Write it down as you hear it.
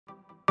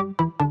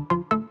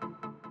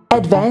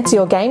Advance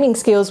your gaming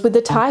skills with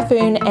the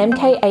Typhoon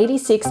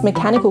MK86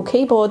 mechanical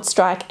keyboard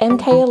strike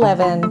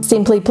MK11.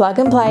 Simply plug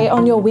and play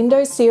on your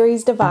Windows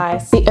Series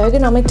device. The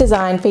ergonomic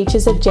design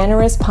features a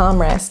generous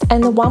palm rest,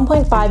 and the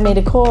 1.5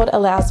 meter cord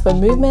allows for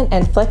movement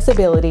and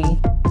flexibility.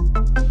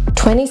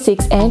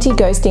 26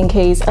 anti-ghosting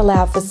keys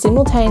allow for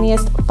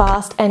simultaneous,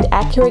 fast and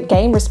accurate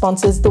game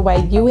responses the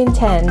way you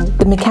intend.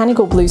 The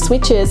mechanical blue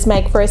switches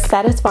make for a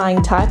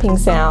satisfying typing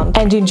sound,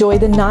 and enjoy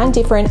the 9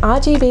 different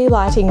RGB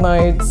lighting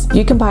modes.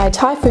 You can buy a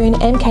Typhoon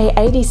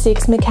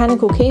MK86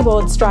 mechanical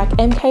keyboard strike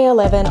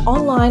MK11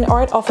 online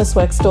or at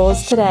Officeworks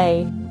stores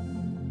today.